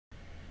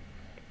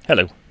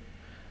Hello.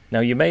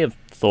 Now you may have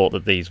thought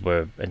that these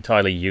were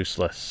entirely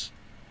useless,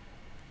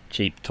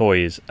 cheap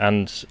toys,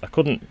 and I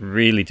couldn't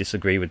really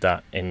disagree with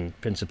that in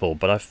principle,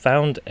 but I've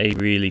found a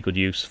really good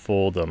use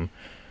for them,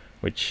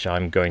 which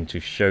I'm going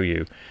to show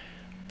you.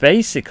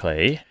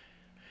 Basically,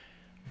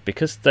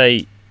 because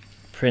they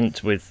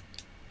print with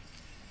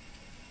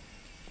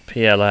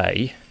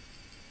PLA,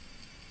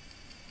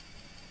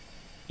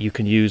 you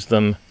can use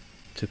them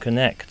to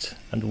connect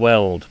and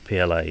weld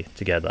PLA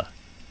together.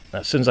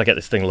 Now, as soon as I get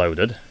this thing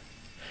loaded,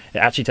 it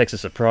actually takes a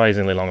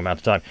surprisingly long amount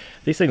of time.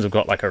 These things have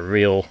got like a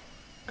real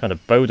kind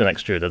of Bowden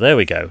extruder. There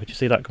we go. Did you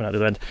see that coming out the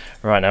other end?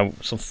 Right, now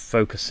some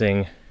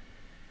focusing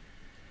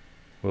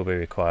will be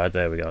required.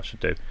 There we go, I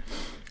should do.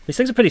 These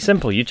things are pretty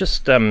simple. You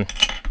just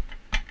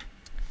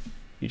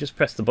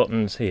press the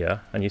buttons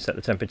here and you set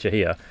the temperature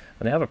here,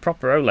 and they have a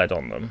proper OLED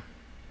on them.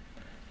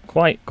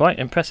 Quite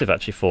impressive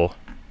actually for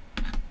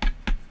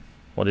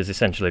what is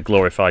essentially a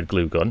glorified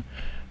glue gun.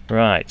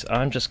 Right,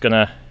 I'm just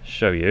gonna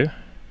show you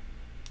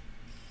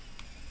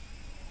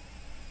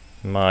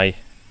my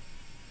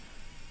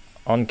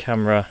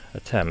on-camera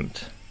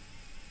attempt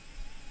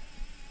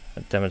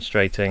at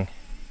demonstrating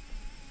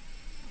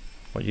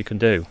what you can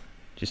do. Do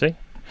you see?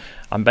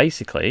 I'm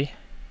basically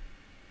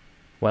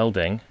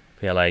welding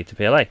PLA to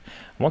PLA. And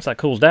once that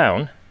cools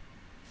down,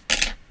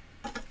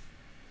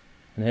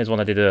 and here's one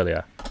I did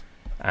earlier,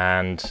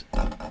 and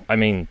I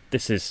mean,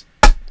 this is,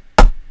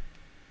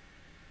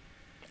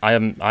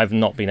 I've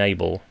not been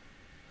able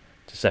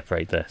to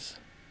separate this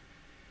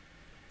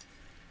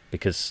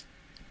because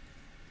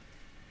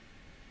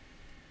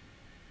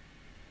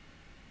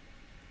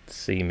the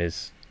seam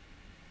is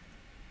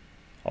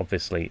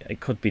obviously, it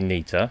could be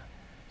neater,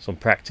 some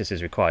practice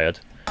is required,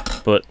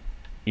 but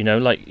you know,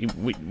 like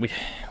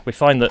we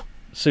find that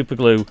super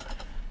glue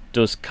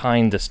does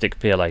kind of stick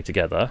PLA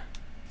together,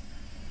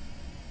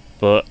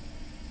 but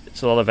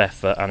it's a lot of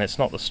effort and it's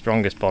not the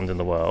strongest bond in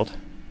the world.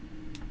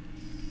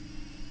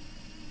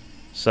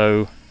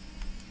 So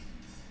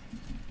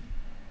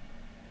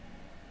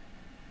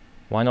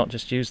why not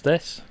just use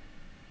this?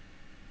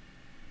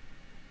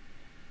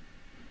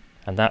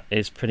 And that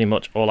is pretty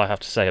much all I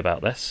have to say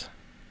about this.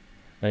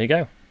 There you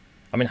go.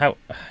 I mean,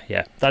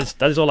 yeah,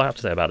 that is all I have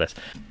to say about this.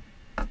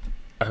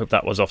 I hope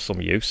that was of some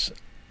use.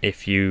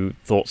 If you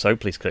thought so,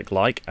 please click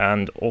like,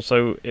 and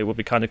also it would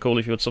be kind of cool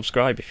if you would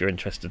subscribe if you're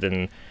interested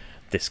in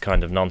this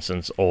kind of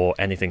nonsense or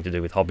anything to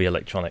do with hobby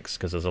electronics,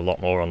 because there's a lot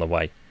more on the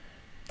way.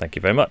 Thank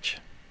you very much.